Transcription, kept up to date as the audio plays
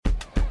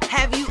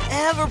Have you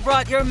ever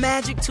brought your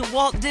magic to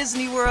Walt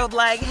Disney World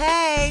like,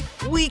 hey,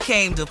 we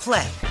came to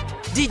play?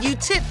 Did you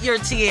tip your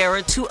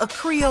tiara to a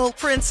Creole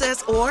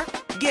princess or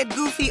get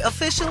goofy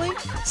officially?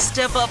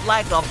 Step up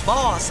like a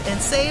boss and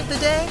save the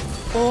day?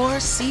 Or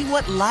see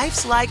what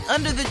life's like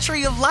under the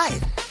tree of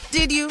life?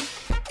 Did you?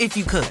 If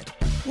you could.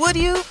 Would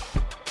you?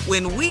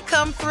 When we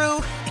come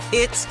through,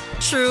 it's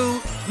true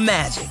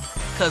magic.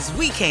 'Cause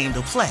we came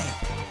to play.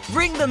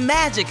 Bring the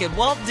magic at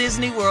Walt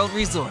Disney World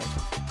Resort.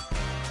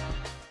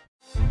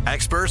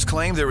 Experts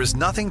claim there is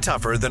nothing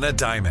tougher than a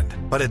diamond.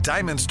 But at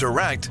Diamonds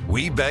Direct,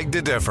 we beg to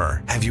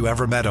differ. Have you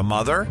ever met a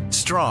mother?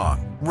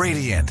 Strong,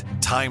 radiant,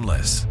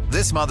 timeless.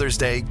 This Mother's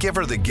Day, give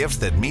her the gift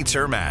that meets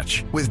her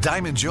match. With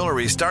diamond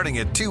jewelry starting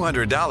at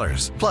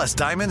 $200. Plus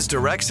Diamonds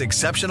Direct's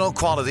exceptional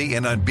quality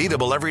and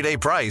unbeatable everyday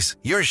price,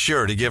 you're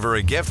sure to give her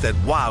a gift that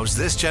wows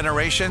this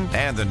generation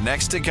and the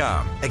next to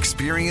come.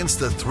 Experience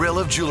the thrill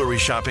of jewelry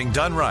shopping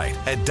done right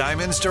at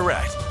Diamonds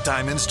Direct.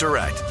 Diamonds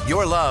Direct.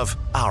 Your love,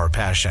 our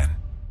passion.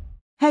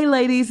 Hey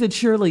ladies, it's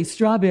Shirley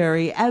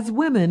Strawberry. As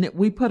women,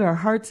 we put our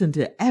hearts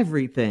into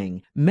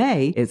everything.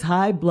 May is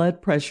High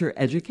Blood Pressure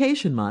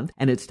Education Month,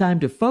 and it's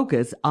time to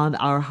focus on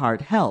our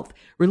heart health.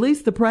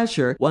 Release the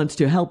Pressure wants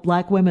to help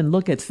Black women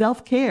look at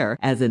self-care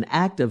as an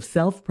act of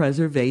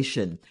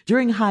self-preservation.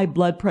 During High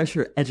Blood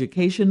Pressure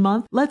Education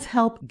Month, let's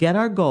help get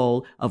our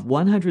goal of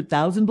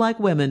 100,000 Black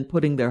women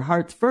putting their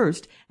hearts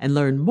first and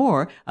learn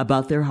more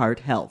about their heart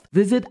health.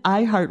 Visit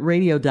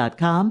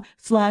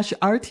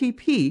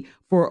iHeartRadio.com/RTP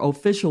for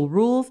official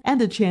rules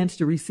and a chance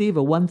to receive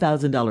a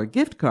 $1,000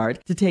 gift card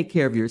to take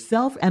care of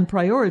yourself and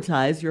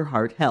prioritize your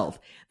heart health.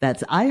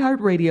 That's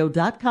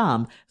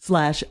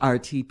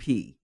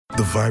iHeartRadio.com/RTP.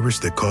 The virus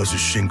that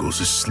causes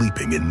shingles is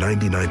sleeping in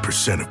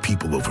 99% of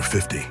people over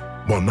 50.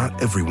 While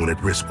not everyone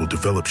at risk will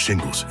develop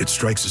shingles, it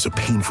strikes as a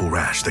painful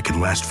rash that can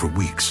last for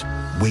weeks.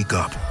 Wake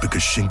up,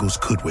 because shingles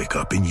could wake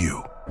up in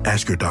you.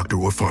 Ask your doctor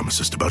or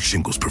pharmacist about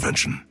shingles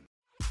prevention.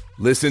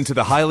 Listen to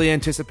the highly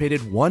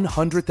anticipated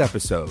 100th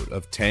episode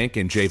of Tank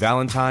and Jay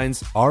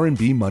Valentine's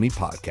R&B Money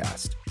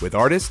Podcast with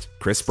artist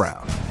Chris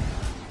Brown.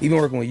 Even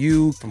working with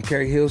you, from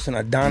Carrie Hilson,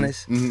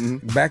 Adonis.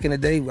 Back in the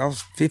day, I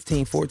was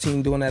 15,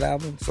 14 doing that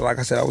album. So like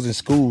I said, I was in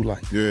school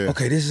like,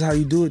 okay, this is how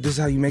you do it. This is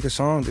how you make a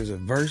song. There's a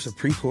verse, a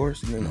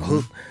pre-chorus, and then a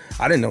hook.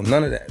 I didn't know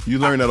none of that. You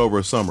learned that over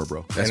a summer,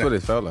 bro. That's what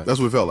it felt like. That's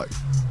what it felt like.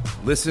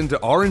 Listen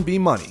to R&B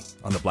Money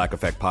on the Black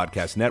Effect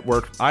Podcast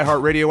Network,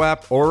 iHeartRadio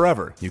app, or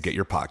wherever you get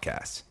your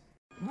podcasts.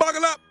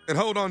 Buckle up and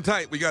hold on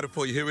tight. We got it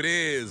for you. Here it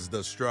is,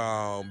 the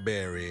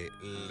Strawberry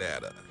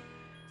Letter.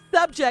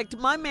 Subject,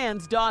 my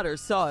man's daughter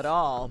saw it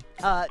all.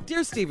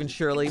 Dear Stephen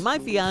Shirley, my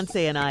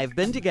fiance and I have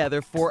been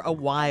together for a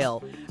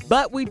while,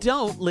 but we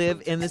don't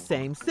live in the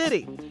same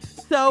city.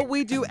 So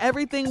we do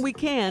everything we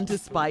can to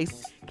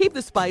keep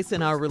the spice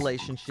in our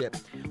relationship.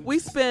 We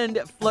send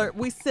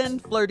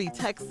flirty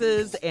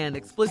texts and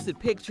explicit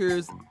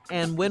pictures,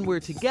 and when we're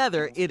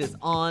together, it is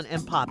on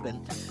and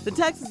popping. The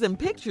texts and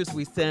pictures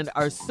we send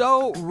are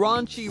so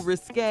raunchy,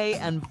 risque,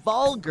 and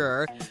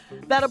vulgar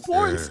that a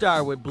porn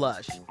star would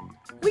blush.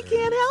 We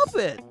can't help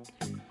it.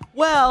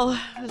 Well,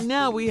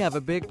 now we have a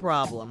big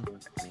problem.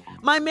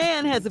 My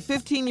man has a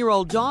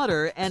 15-year-old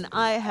daughter, and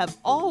I have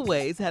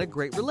always had a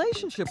great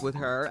relationship with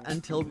her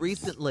until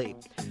recently,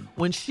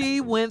 when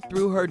she went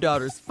through her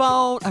father's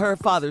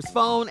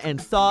phone, and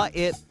saw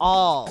it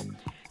all.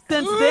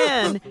 Since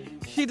then,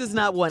 she does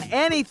not want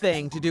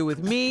anything to do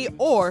with me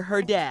or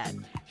her dad.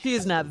 She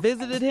has not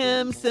visited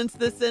him since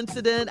this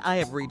incident. I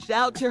have reached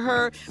out to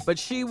her, but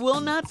she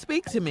will not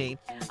speak to me.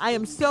 I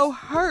am so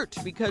hurt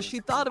because she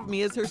thought of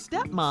me as her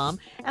stepmom,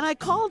 and I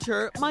called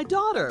her my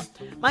daughter.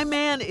 My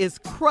man is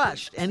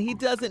crushed, and he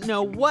doesn't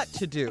know what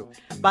to do.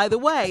 By the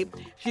way,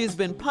 she has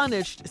been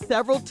punished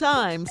several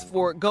times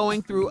for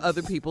going through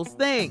other people's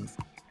things,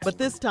 but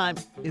this time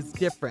is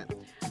different.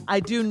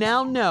 I do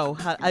not know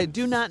how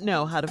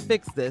to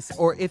fix this,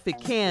 or if it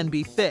can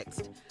be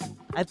fixed.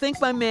 I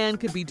think my man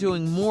could be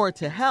doing more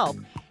to help.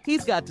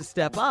 He's got to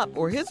step up,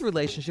 or his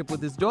relationship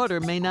with his daughter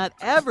may not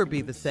ever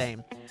be the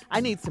same. I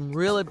need some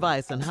real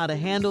advice on how to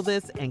handle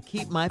this and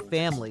keep my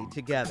family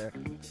together.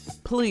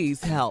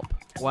 Please help.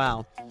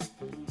 Wow.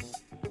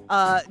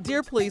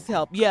 Dear Please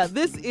Help. Yeah,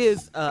 this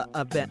is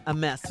a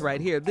mess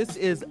right here. This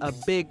is a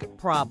big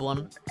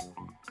problem.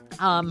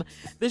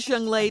 This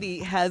young lady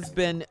has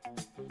been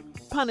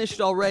punished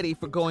already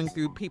for going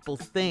through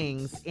people's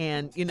things,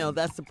 and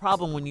that's the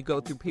problem when you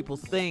go through people's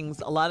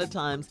things. A lot of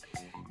times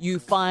you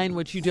find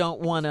what you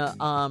don't want to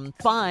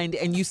find,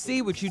 and you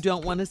see what you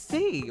don't want to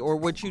see, or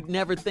what you'd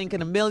never think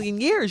in a million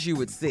years you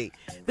would see.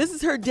 This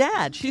is her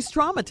dad. She's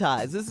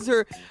traumatized. This is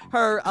her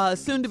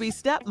soon-to-be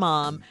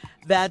stepmom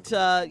that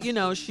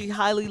she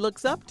highly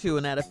looks up to,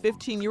 and as a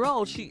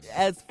 15-year-old,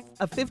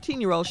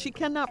 she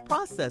cannot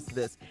process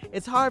this.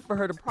 It's hard for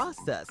her to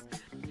process.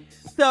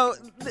 So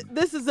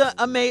this is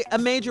a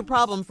major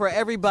problem for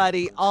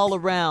everybody all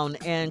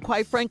around. And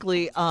quite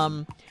frankly,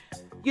 I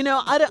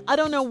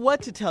don't know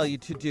what to tell you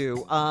to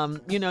do.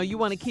 You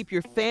want to keep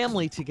your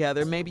family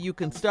together. Maybe you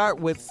can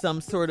start with some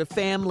sort of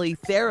family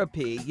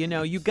therapy.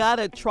 You got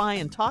to try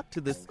and talk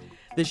to this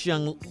this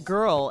young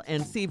girl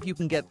and see if you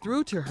can get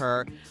through to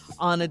her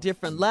on a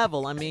different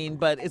level. I mean,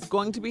 but it's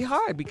going to be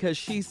hard because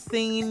she's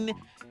seen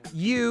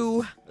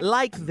you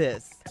like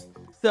this.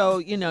 So,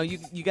 you know,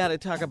 you got to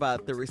talk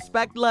about the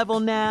respect level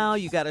now.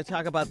 You got to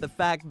talk about the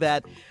fact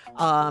that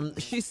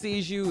she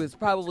sees you as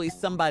probably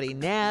somebody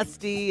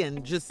nasty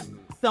and just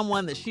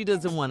someone that she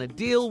doesn't want to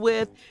deal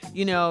with.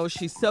 You know,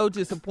 she's so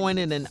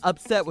disappointed and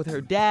upset with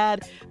her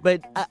dad.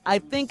 But I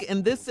think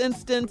in this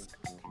instance,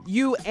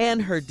 you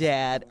and her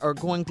dad are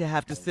going to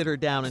have to sit her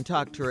down and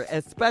talk to her,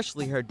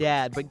 especially her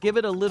dad. But give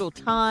it a little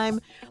time,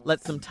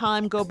 let some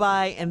time go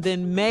by, and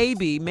then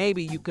maybe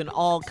you can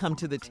all come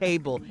to the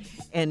table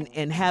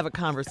and have a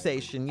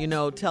conversation. You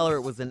know, tell her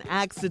it was an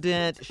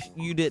accident,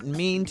 you didn't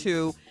mean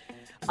to.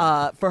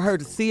 For her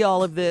to see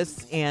all of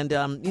this, and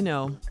you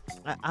know,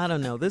 I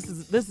don't know. This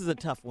is a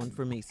tough one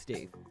for me,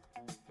 Steve.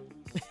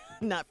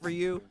 Not for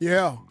you.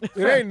 Yeah,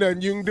 it ain't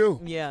nothing you can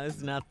do. Yeah,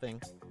 it's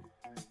nothing.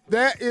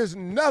 There is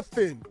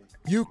nothing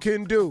you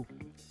can do.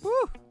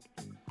 Whew.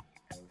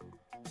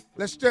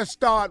 Let's just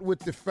start with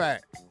the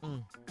fact.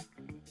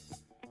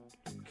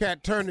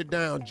 Cat, turn it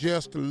down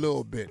just a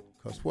little bit,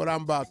 because what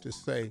I'm about to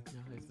say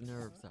his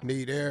nerves are.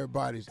 Need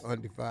everybody's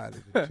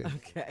undivided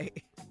attention. Okay.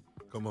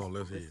 Come on,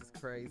 let's hear it. This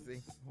is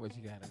crazy. What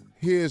you got?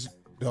 Here's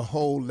the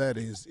whole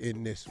letter is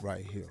in this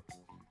right here.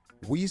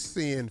 We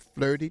send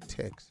flirty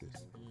texts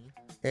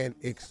and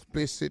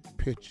explicit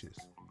pictures,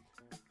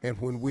 and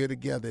when we're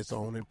together, it's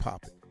on and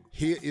popping.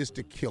 Here is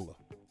the killer.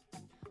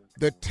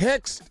 The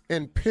text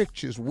and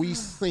pictures we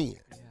send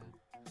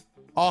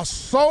are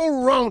so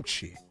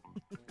raunchy,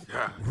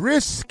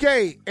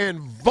 risque,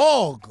 and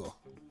vulgar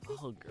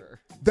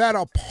that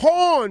a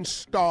porn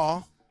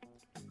star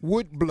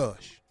would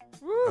blush.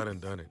 I done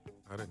done it.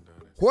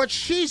 What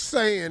she's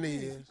saying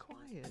is,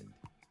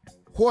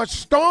 what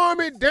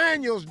Stormy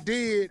Daniels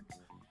did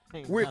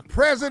with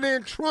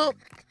President Trump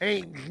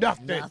ain't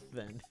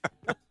nothing.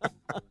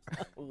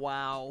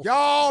 Wow.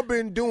 Y'all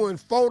been doing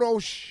photo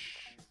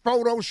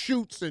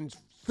shoots and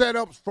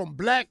setups from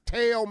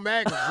Blacktail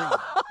magazine.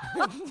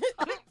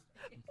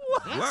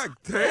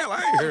 Blacktail?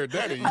 I ain't heard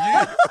that in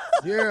years.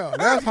 Yeah,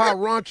 that's how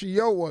raunchy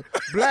yo was.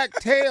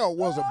 Blacktail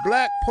was a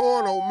black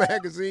porno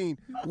magazine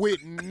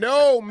with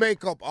no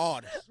makeup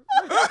artist.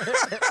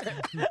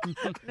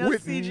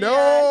 With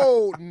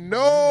no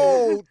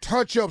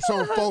touch-ups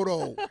on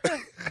photos.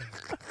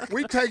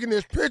 We taking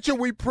this picture,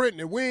 we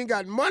printing it. We ain't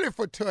got money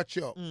for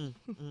touch-up.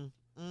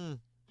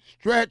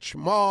 Stretch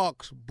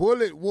marks,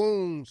 bullet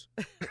wounds,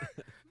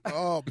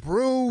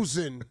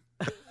 bruising,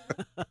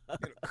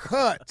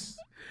 cuts,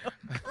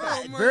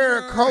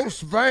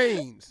 varicose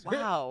veins.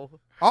 Wow.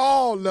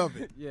 All of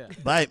it. Yeah.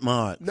 Bite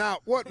mark. Now,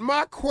 what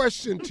my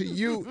question to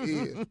you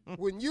is,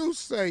 when you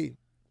say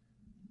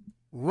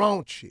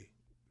raunchy,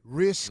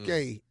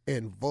 risque,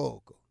 and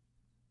vulgar,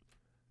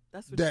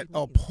 that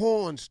a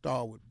porn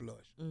star would blush.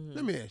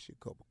 Let me ask you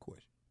a couple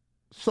questions.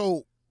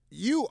 So,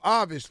 you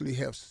obviously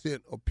have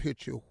sent a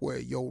picture where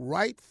your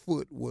right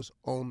foot was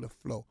on the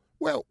floor.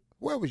 Well,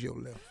 where was your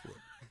left foot?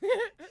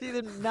 She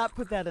did not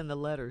put that in the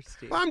letter,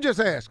 Steve. I'm just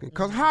asking,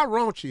 because how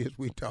raunchy is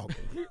we talking?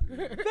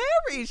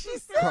 Very. She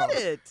said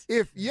it.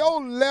 If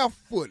your left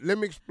foot, let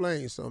me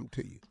explain something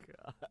to you,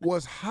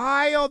 was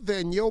higher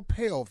than your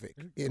pelvic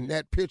in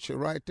that picture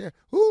right there,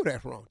 ooh,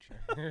 that's raunchy.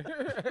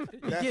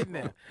 That's getting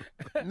there.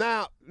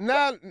 Now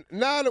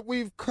that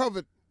we've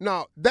covered,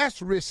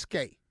 that's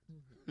risque.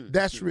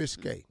 That's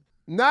risque.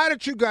 Now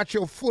that you got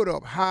your foot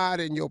up higher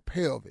than your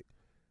pelvic,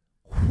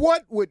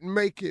 what would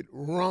make it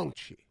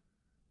raunchy?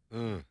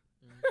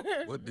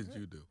 What did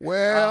you do?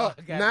 Well,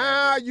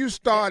 now you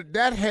start,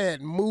 that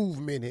had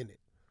movement in it.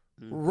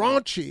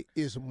 Raunchy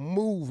is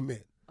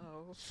movement.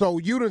 Oh. So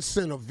you done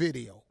sent a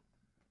video.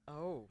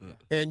 Oh.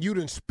 And you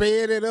done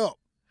sped it up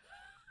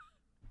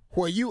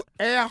where you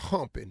air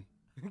humping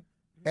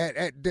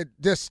at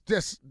this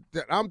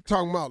I'm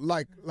talking about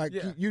like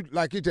you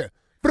like you just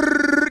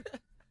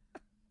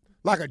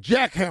like a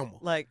jackhammer.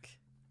 Like,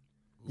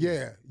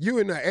 yeah, you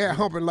in the air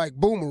humping like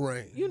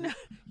Boomerang.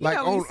 Like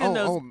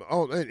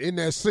in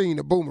that scene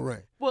of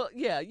Boomerang. Well,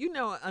 yeah, you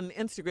know on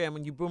Instagram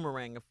when you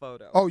boomerang a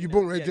photo. Oh, you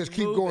boomerang, just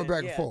keep going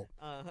back and forth.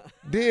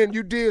 Then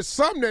you did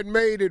something that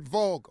made it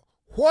vulgar.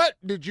 What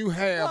did you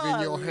have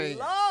in your hand?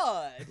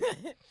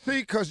 Lord.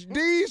 See, because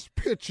these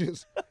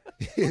pictures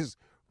is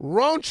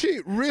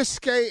raunchy,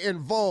 risque, and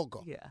vulgar.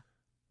 Yeah.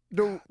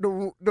 The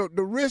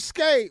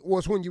risque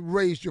was when you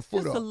raised your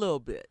foot Just up. a little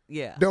bit,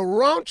 yeah. The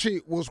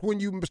raunchy was when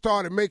you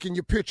started making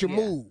your picture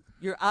move.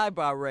 Your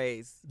eyebrow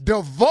raised.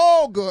 The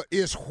vulgar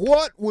is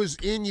what was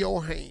in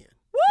your hand.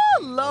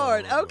 Woo,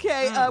 Lord.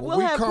 Okay, we'll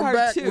we have come part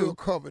back, 2. we'll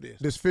cover this.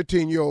 This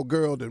 15-year-old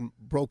girl that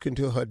broke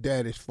into her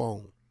daddy's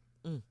phone.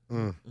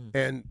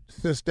 And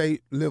since they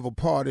live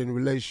apart in a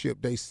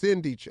relationship, they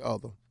send each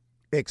other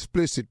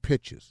explicit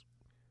pictures.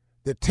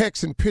 The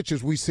texts and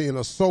pictures we send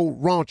are so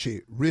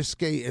raunchy,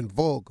 risque, and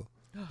vulgar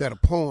that a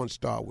porn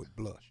star would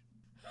blush.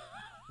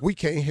 We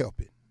can't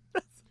help it.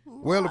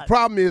 Well, the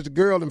problem is the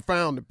girl done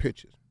found the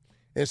pictures.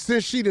 And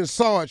since she done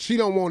saw it, she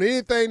don't want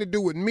anything to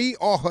do with me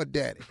or her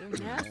daddy.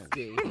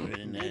 Nasty.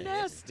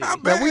 Nasty.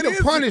 Now, we done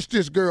punished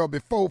this girl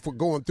before for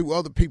going through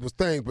other people's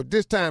things, but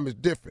this time is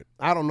different.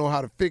 I don't know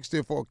how to fix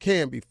it or it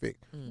can be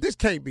fixed. This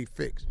can't be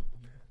fixed.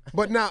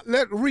 But now,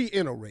 let's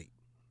reiterate.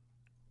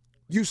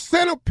 You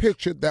sent a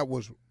picture that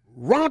was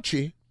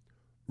raunchy,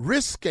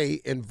 risque,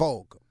 and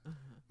vulgar.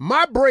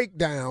 My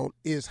breakdown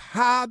is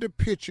how the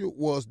picture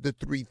was the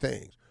three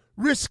things.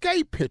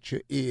 Risque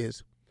picture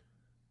is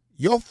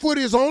your foot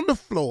is on the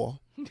floor.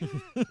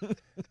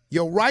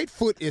 Your right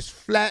foot is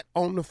flat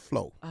on the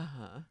floor.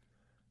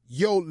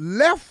 Your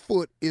left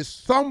foot is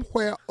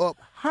somewhere up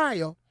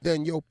higher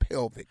than your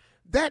pelvic.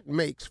 That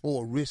makes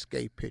for a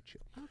risque picture.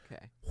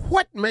 Okay.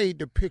 What made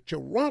the picture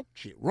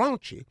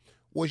raunchy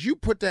was you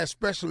put that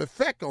special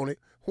effect on it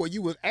where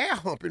you was air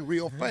humping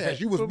real fast.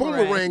 You was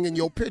boomeranging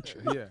your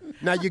picture.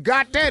 Now you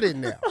got that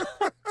in there.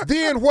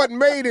 Then what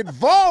made it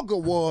vulgar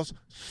was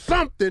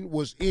something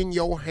was in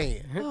your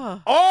hand.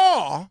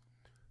 Or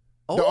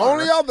the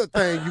only other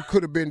thing you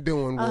could have been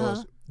doing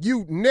was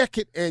you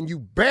naked and you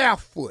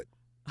barefoot.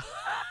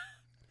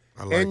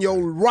 And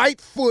your right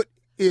foot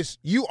is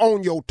you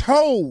on your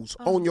toes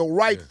on your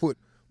right foot,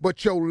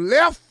 but your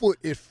left foot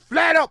is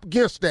flat up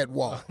against that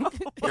wall.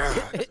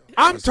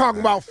 I'm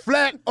talking about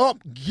flat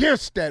up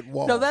against that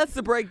wall. So that's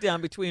the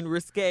breakdown between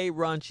risque,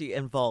 raunchy,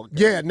 and vulgar.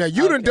 Yeah, now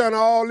you done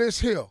all this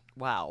here.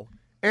 Wow.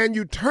 And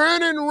you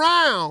turning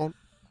around,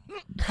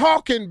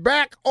 talking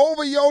back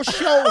over your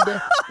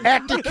shoulder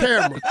at the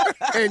camera.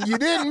 And you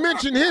didn't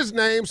mention his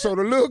name, so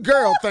the little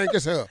girl think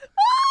it's her.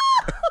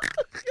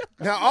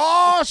 Now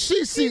all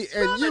she see,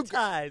 and you,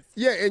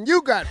 and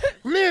you got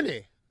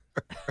plenty.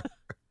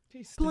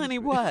 Plenty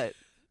what?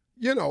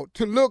 You know,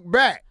 to look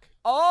back.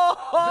 Oh.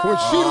 When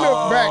she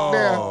looked back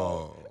there,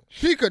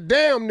 she could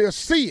damn near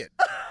see it.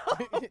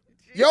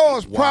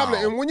 Yours probably,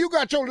 and when you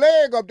got your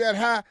leg up that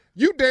high,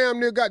 you damn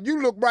near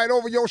you look right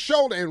over your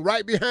shoulder and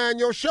right behind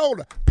your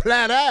shoulder.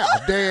 Plat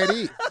out, there it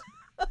is.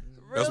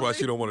 That's why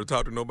she don't want to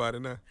talk to nobody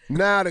now.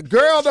 Now the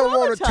girl don't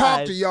want to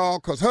talk to y'all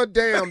because her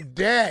damn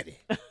daddy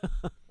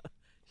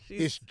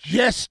is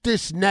just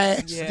as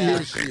nasty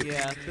as shit.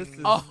 Yeah, this is,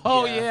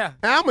 yeah.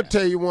 I'm going to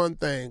tell you one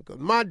thing, because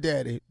my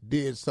daddy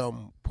did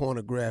something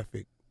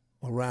pornographic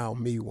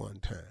around me one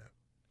time.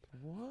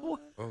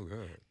 What? Oh,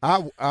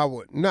 God. I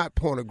would, not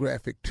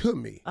pornographic to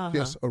me,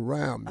 just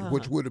around me,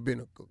 which would have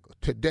been,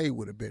 today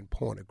would have been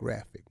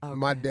pornographic. Okay.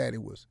 My daddy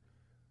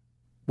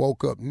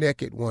woke up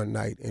naked one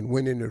night and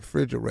went in the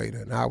refrigerator,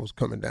 and I was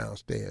coming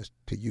downstairs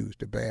to use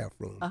the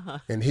bathroom.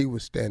 And he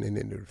was standing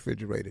in the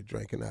refrigerator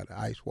drinking out of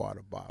ice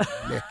water bottle,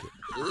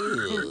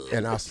 naked.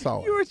 And I saw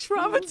it. You were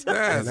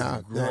traumatized.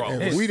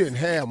 And we didn't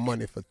have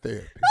money for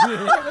therapy.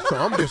 So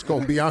I'm just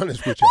going to be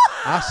honest with you.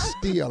 I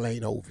still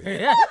ain't over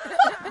it.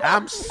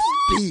 I'm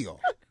still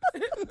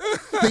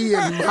seeing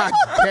my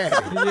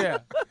daddy. Yeah.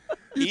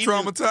 You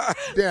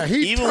traumatized. Yeah,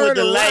 he even turned with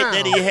the light around.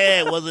 that he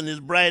had wasn't as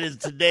bright as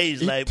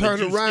today's light, but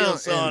Turned you around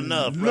still saw and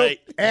enough, looked right?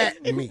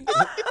 at me.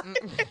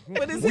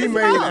 What is We his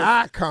made mouth?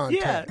 eye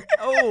contact.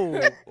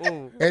 Yeah.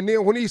 Oh. And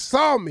then when he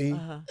saw me,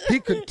 he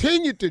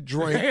continued to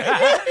drink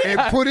and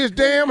put his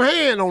damn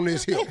hand on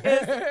his hip.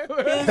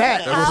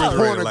 That was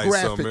refrigerator like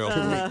pornographic something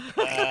to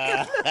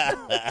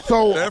me.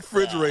 So, That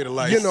refrigerator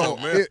like you know,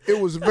 something else.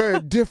 it was very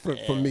different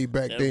for me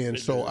back then,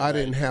 so I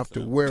didn't have to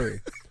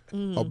worry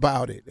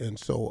about it. And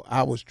so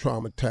I was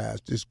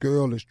traumatized. This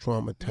girl is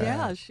traumatized.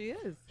 Yeah, she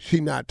is.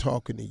 She not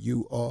talking to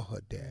you or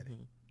her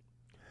daddy.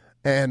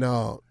 And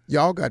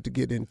y'all got to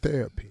get in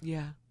therapy.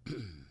 Yeah,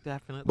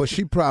 definitely. But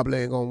she probably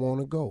ain't going to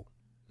want to go.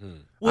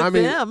 With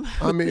them.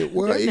 Well,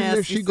 Their even if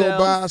nasty she go by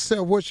selves.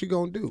 herself, what she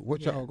going to do?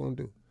 What y'all going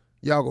to do?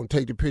 Y'all going to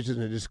take the pictures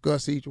and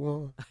discuss each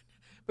one?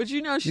 But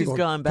you know You she's gonna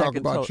gone back talk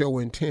and about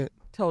your intent?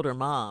 told her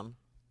mom.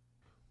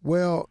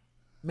 Well,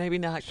 Maybe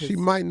not. 'cause she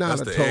might not That's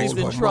have the told she's her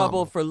in trouble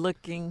mama. for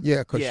looking. Yeah,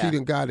 because she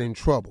done got in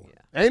trouble.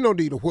 Ain't no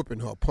need of whipping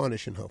her,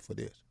 punishing her for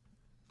this.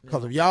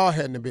 Because if y'all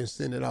hadn't have been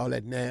sending all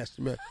that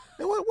nasty mess.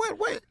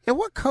 And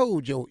what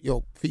code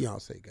your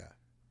fiance got?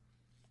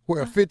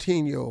 Where a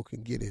 15-year-old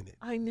can get in it.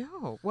 I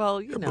know.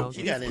 Well, you know,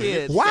 she these got in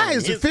kids. Why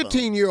is a his phone.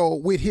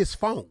 15-year-old with his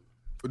phone?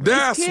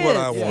 That's kids, what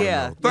I want to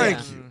yeah, know. Thank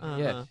yeah.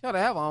 you. Yeah, she ought to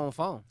have her own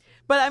phone.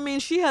 But I mean,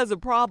 she has a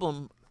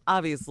problem,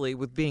 obviously,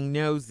 with being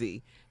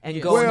nosy and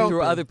going Well,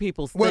 through other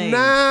people's Well, things.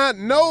 now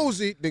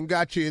nosy then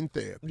got you in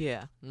therapy.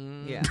 Yeah.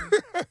 Yeah.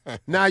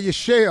 Now you're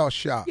shell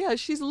shocked. Yeah,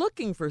 she's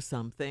looking for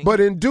something.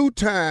 But in due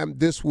time,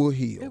 this will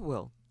heal. it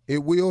will. It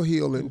will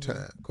heal in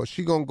time because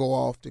she's going to go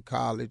off to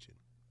college.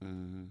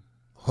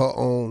 Her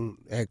own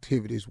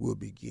activities will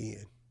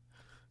begin.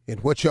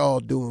 And what y'all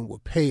doing will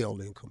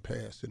pale in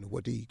comparison to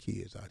what these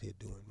kids out here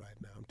doing right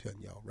now. I'm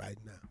telling y'all right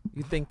now.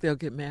 You think they'll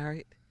get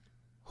married?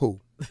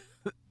 Who?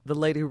 The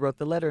lady who wrote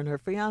the letter and her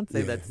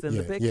fiance that's in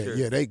the pictures.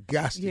 Yeah, they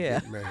got to Yeah.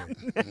 get married.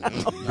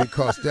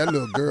 Because that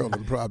little girl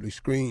can probably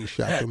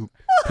screenshot them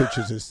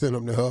pictures and send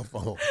them to her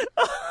phone.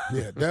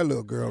 Yeah, that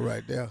little girl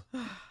right there.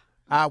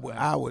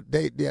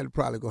 They're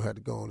probably going to have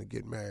to go on and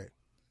get married.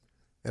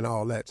 and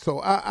all that.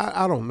 So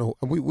I don't know.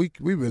 We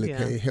really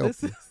can't help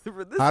you.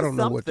 I don't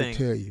know what to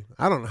tell you.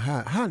 I don't know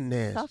how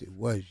nasty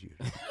was you.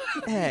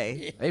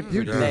 Hey,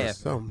 you did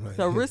something like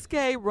so that.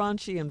 Risque,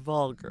 raunchy, and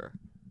vulgar.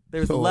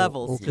 There's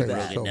levels to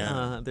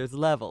that. There's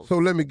levels. So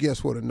let me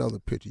guess what another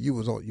picture. You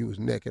was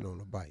naked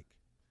on a bike.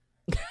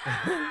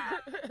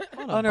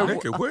 On her,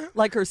 naked where?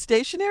 Like her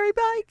stationary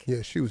bike?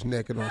 Yeah, she was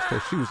naked on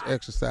stage. She was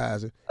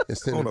excercising and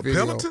sending On a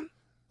video. Peloton?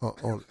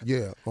 On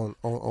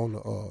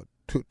the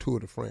Tour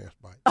de France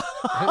bike.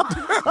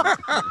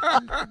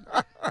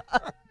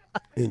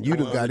 And you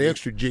done got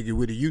extra jiggy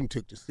with it. You done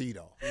took the seat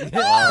off.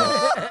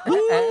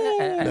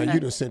 Now you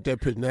done sent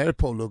that picture. Now that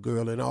poor little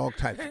girl in all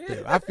types of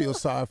stuff. I feel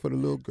sorry for the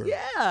little girl.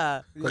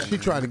 Yeah. Because she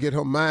trying to get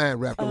her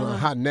mind wrapped around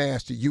how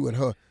nasty you and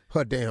her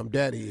damn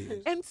daddy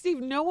is. And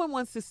Steve, no one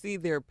wants to see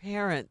their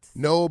parents.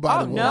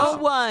 Nobody wants No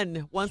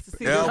one wants to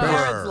see their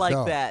parents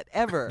like that,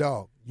 ever.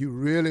 Dog, you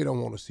really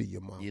don't want to see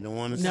your mom. You don't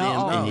want to see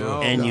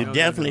him, and you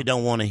definitely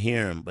don't want to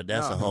hear him, but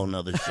that's a whole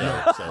nother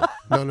show. So.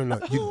 No.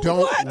 You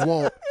don't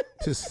want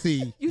to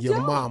see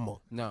your mama.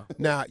 No.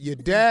 Now, your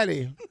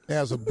daddy,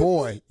 as a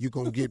boy, you're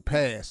going to get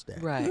past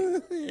that.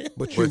 Right.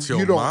 But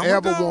you don't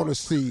ever want to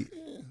see...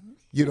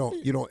 You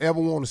don't ever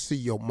want to see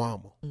your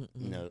mama.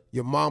 No.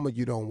 Your mama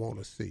you don't want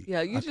to see.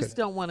 Yeah, you just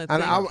don't want to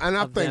and think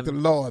I of thank them.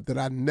 the Lord that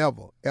I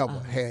never, ever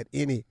had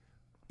any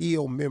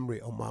ill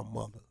memory of my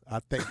mother. I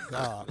thank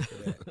God for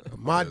that.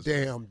 My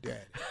damn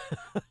daddy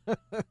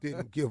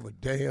didn't give a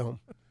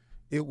damn.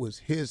 It was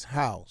his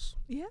house.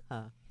 Yeah.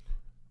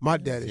 My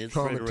daddy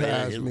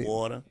traumatized his me.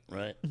 Water,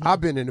 right?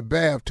 I've been in the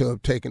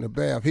bathtub taking a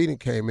bath. He done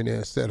came in there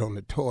and sat on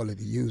the toilet.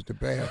 He used the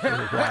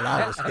bathroom while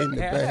I was in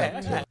the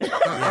bathtub.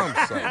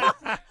 I'm sorry.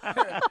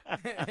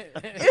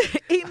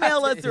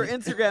 Email us or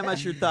Instagram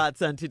us your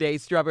thoughts on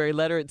today's Strawberry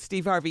Letter at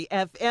Steve Harvey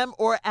FM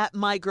or at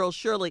My Girl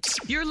Shirley.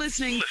 You're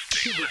listening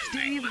to the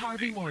Steve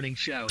Harvey Morning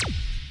Show.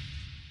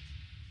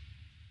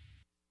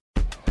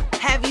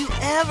 Have you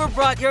ever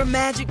brought your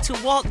magic to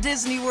Walt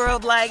Disney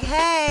World like,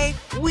 hey,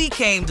 we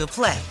came to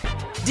play?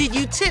 Did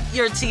you tip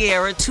your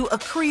tiara to a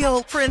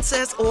Creole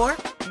princess or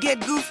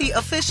get goofy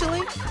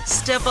officially?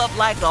 Step up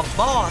like a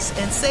boss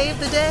and save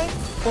the day?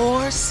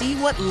 Or see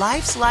what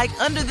life's like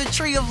under the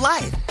tree of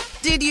life?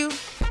 Did you?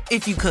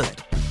 If you could.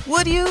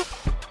 Would you?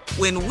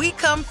 When we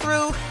come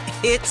through,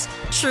 it's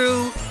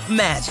true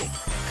magic.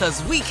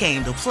 'Cause we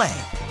came to play.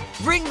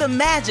 Bring the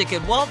magic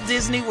at Walt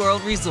Disney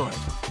World Resort.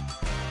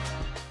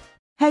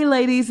 Hey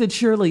ladies, it's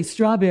Shirley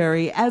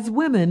Strawberry. As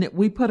women,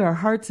 we put our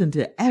hearts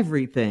into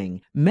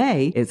everything.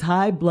 May is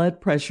High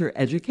Blood Pressure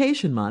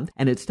Education Month,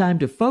 and it's time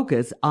to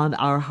focus on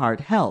our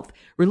heart health.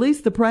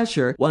 Release the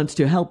Pressure wants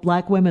to help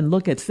Black women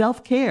look at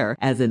self-care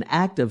as an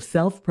act of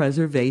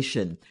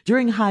self-preservation.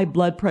 During High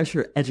Blood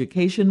Pressure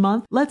Education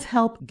Month, let's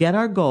help get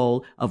our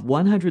goal of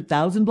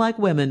 100,000 Black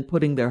women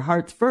putting their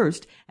hearts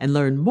first and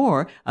learn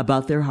more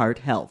about their heart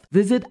health.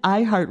 Visit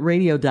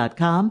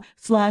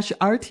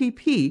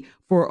iHeartRadio.com/RTP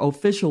for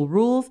official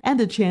rules and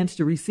a chance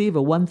to receive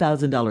a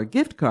 $1,000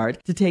 gift card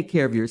to take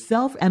care of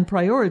yourself and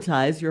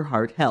prioritize your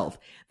heart health.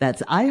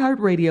 That's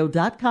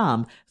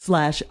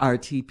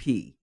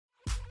iHeartRadio.com/RTP.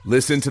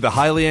 Listen to the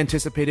highly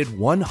anticipated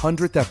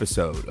 100th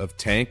episode of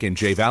Tank and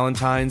Jay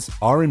Valentine's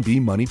R&B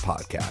Money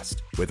Podcast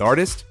with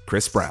artist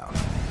Chris Brown.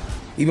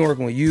 Even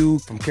working with you,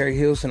 from Carrie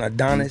Hilson,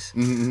 Adonis.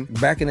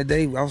 Back in the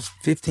day, I was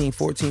 15,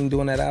 14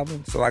 doing that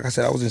album. So like I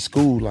said, I was in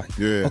school like,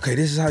 okay,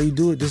 this is how you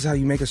do it. This is how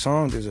you make a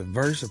song. There's a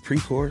verse, a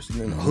pre-chorus,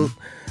 and then a hook.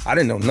 I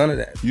didn't know none of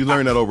that. You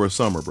learned that over a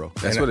summer, bro.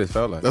 That's what it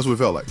felt like. That's what it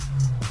felt like.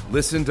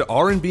 Listen to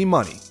R&B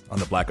Money on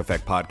the Black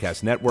Effect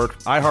Podcast Network,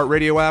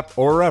 iHeartRadio app,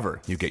 or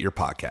wherever you get your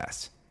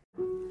podcasts.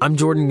 I'm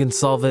Jordan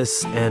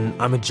Gonsalves, and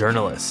I'm a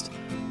journalist.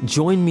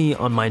 Join me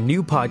on my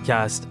new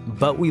podcast,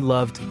 But We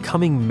Loved,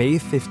 coming May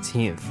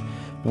 15th.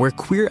 Where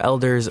queer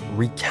elders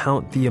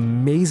recount the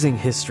amazing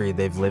history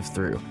they've lived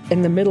through.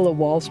 In the middle of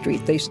Wall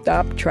Street, they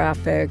stopped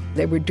traffic.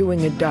 They were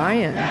doing a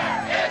die-in.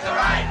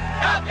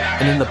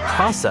 And in the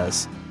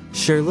process,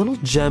 share little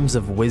gems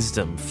of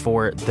wisdom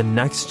for the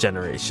next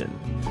generation.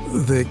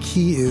 The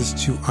key is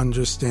to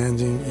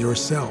understanding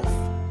yourself,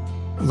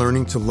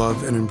 learning to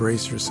love and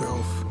embrace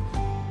yourself.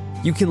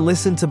 You can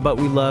listen to But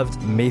We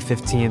Loved May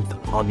 15th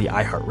on the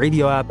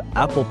iHeartRadio app,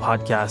 Apple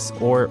Podcasts,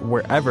 or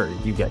wherever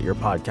you get your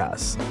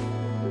podcasts.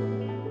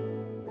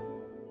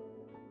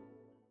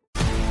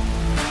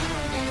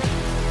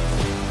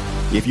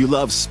 If you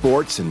love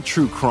sports and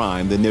true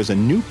crime, then there's a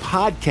new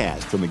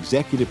podcast from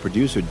executive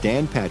producer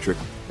Dan Patrick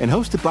and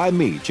hosted by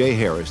me, Jay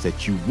Harris,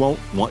 that you won't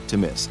want to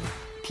miss.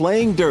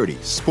 Playing Dirty: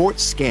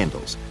 Sports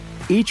Scandals.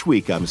 Each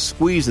week, I'm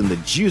squeezing the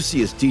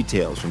juiciest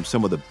details from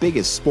some of the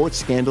biggest sports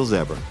scandals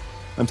ever.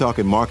 I'm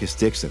talking Marcus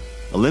Dixon,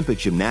 Olympic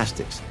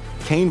gymnastics,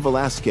 Cain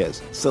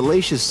Velasquez,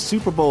 salacious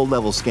Super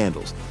Bowl-level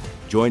scandals.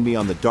 Join me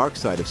on the dark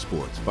side of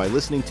sports by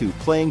listening to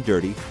Playing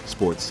Dirty: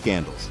 Sports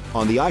Scandals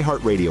on the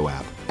iHeartRadio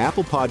app,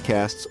 Apple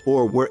Podcasts,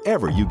 or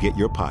wherever you get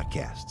your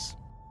podcasts.